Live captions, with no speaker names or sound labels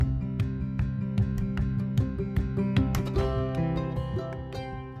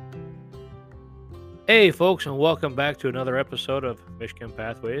Hey, folks, and welcome back to another episode of Michigan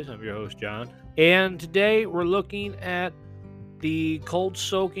Pathways. I'm your host, John. And today we're looking at the cold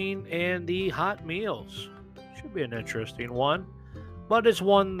soaking and the hot meals. Should be an interesting one, but it's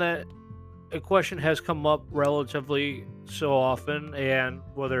one that a question has come up relatively so often, and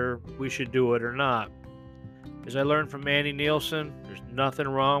whether we should do it or not. As I learned from Andy Nielsen, there's nothing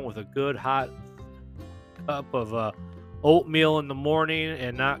wrong with a good hot cup of oatmeal in the morning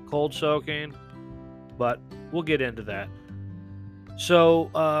and not cold soaking, but we'll get into that. So,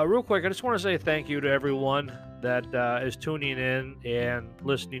 real quick, I just want to say thank you to everyone that is tuning in and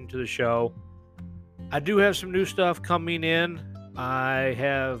listening to the show. I do have some new stuff coming in. I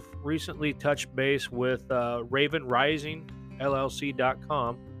have recently touched base with Raven Rising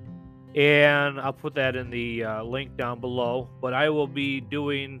LLC.com, and I'll put that in the link down below. But I will be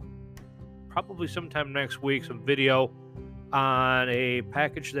doing probably sometime next week some video on a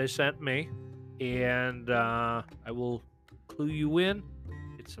package they sent me, and I will clue you in.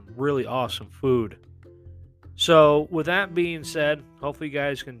 It's some really awesome food. So, with that being said, hopefully you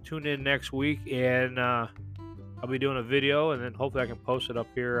guys can tune in next week, and I'll be doing a video, and then hopefully I can post it up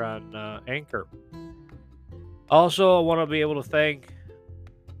here on Anchor. Also, I want to be able to thank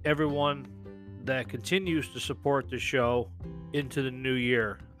everyone that continues to support the show into the new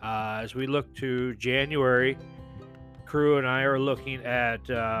year. As we look to January, crew and I are looking at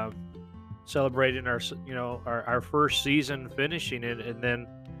celebrating our first season, finishing it, and then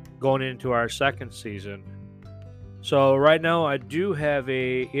going into our second season. So right now I do have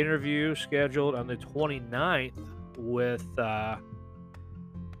a interview scheduled on the 29th with a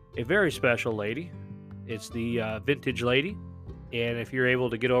very special lady. It's the Vintage Lady, and if you're able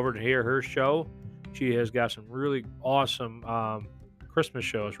to get over to hear her show, she has got some really awesome Christmas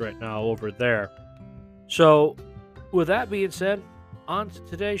shows right now over there. So with that being said, on to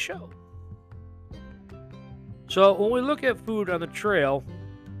today's show. So when we look at food on the trail,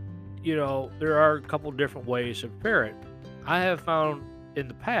 there are a couple different ways to prepare it. I have found in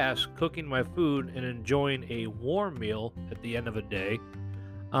the past cooking my food and enjoying a warm meal at the end of a day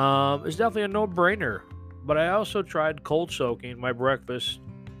is definitely a no-brainer. But I also tried cold soaking my breakfast,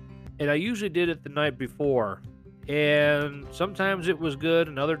 and I usually did it the night before. And sometimes it was good,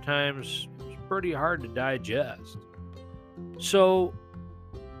 and other times it was pretty hard to digest. So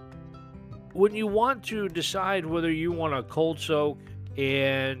when you want to decide whether you want a cold soak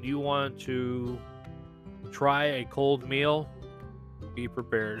and you want to try a cold meal, be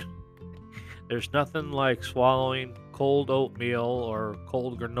prepared. There's nothing like swallowing cold oatmeal or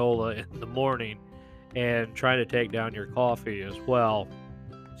cold granola in the morning and trying to take down your coffee as well.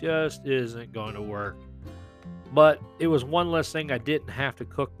 Just isn't going to work. But it was one less thing I didn't have to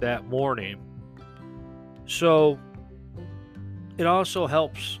cook that morning. So it also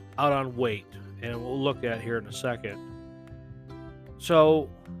helps out on weight, and we'll look at here in a second. So,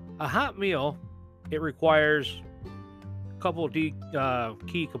 a hot meal, it requires a couple of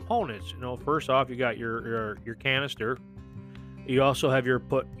key components. First off, you got your canister. You also have your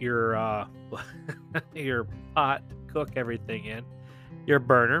your pot to cook everything in, your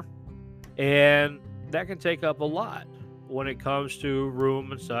burner, and that can take up a lot when it comes to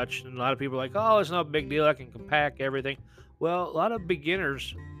room and such. And a lot of people are like, "Oh, it's not a big deal. I can compact everything." Well, a lot of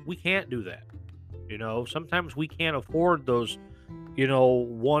beginners, we can't do that. Sometimes we can't afford those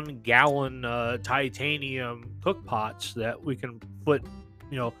 1 gallon titanium cook pots that we can put,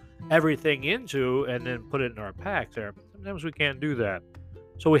 everything into and then put it in our pack there. Sometimes we can't do that.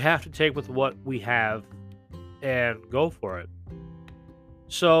 So we have to take with what we have and go for it.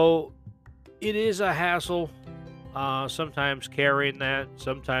 So it is a hassle, sometimes carrying that,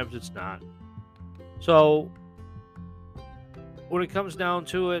 sometimes it's not. So when it comes down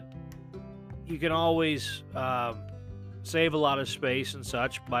to it, you can always save a lot of space and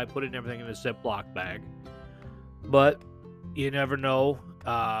such by putting everything in a Ziploc bag. But you never know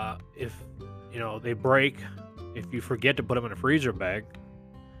if they break if you forget to put them in a freezer bag.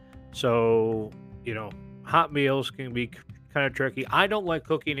 So hot meals can be kind of tricky. I don't like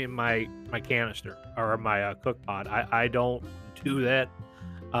cooking in my canister or my cook pot. I don't do that.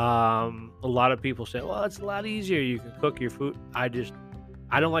 A lot of people say, well, it's a lot easier. You can cook your food. I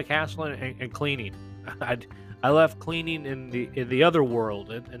don't like hassling and cleaning. I left cleaning in the other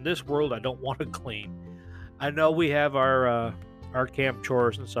world. In this world, I don't want to clean. I know we have our camp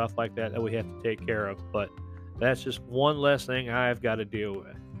chores and stuff like that we have to take care of, but that's just one less thing I've got to deal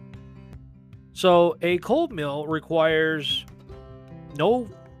with. So a cold meal requires no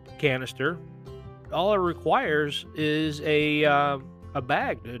canister. All it requires is a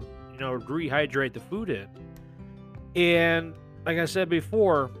bag to rehydrate the food in. And like I said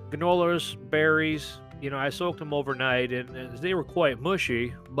before, granolas, berries, I soaked them overnight and they were quite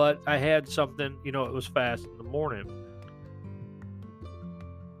mushy, but I had something, it was fast in the morning.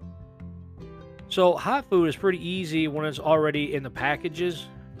 So hot food is pretty easy when it's already in the packages.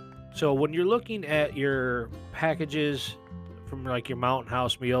 So when you're looking at your packages from like your Mountain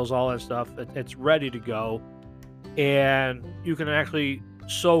House meals, all that stuff, it's ready to go, and you can actually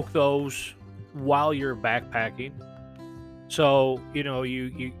soak those while you're backpacking. So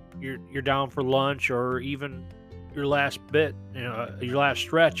you're down for lunch or even your last bit, your last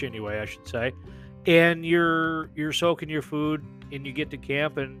stretch anyway, I should say, and you're soaking your food, and you get to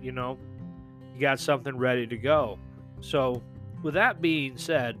camp, and you got something ready to go. So with that being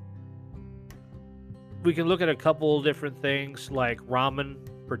said, we can look at a couple different things like ramen,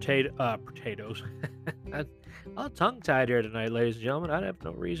 potatoes. I'm all tongue tied here tonight, ladies and gentlemen. I have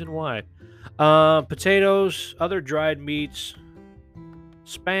no reason why. Potatoes, other dried meats,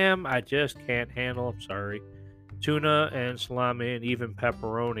 spam. I just can't handle. I'm sorry. Tuna and salami and even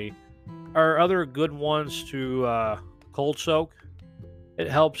pepperoni are other good ones to cold soak. It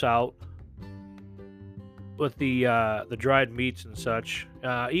helps out with the dried meats and such.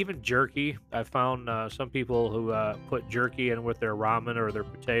 Even jerky. I found some people who put jerky in with their ramen or their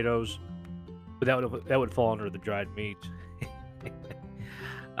potatoes, but that would fall under the dried meats.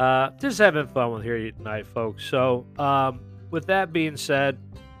 Just having fun with here tonight, folks. So, with that being said,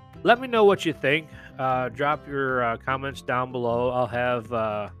 let me know what you think. Drop your comments down below. I'll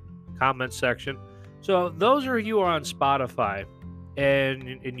have comment section. So, those are you on Spotify,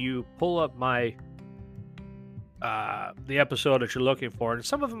 and you pull up my the episode that you're looking for, and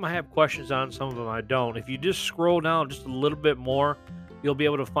some of them I have questions on, some of them I don't. If you just scroll down just a little bit more, you'll be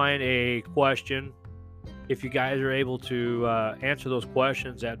able to find a question. If you guys are able to answer those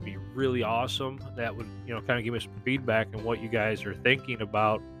questions, that'd be really awesome. That would kind of give me some feedback on what you guys are thinking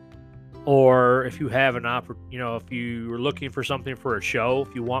about, or if you have an if you are looking for something for a show,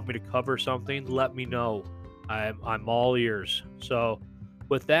 if you want me to cover something, let me know. I'm all ears. So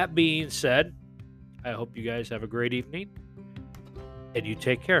with that being said, I hope you guys have a great evening, and you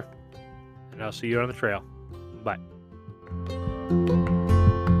take care. And I'll see you on the trail. Bye.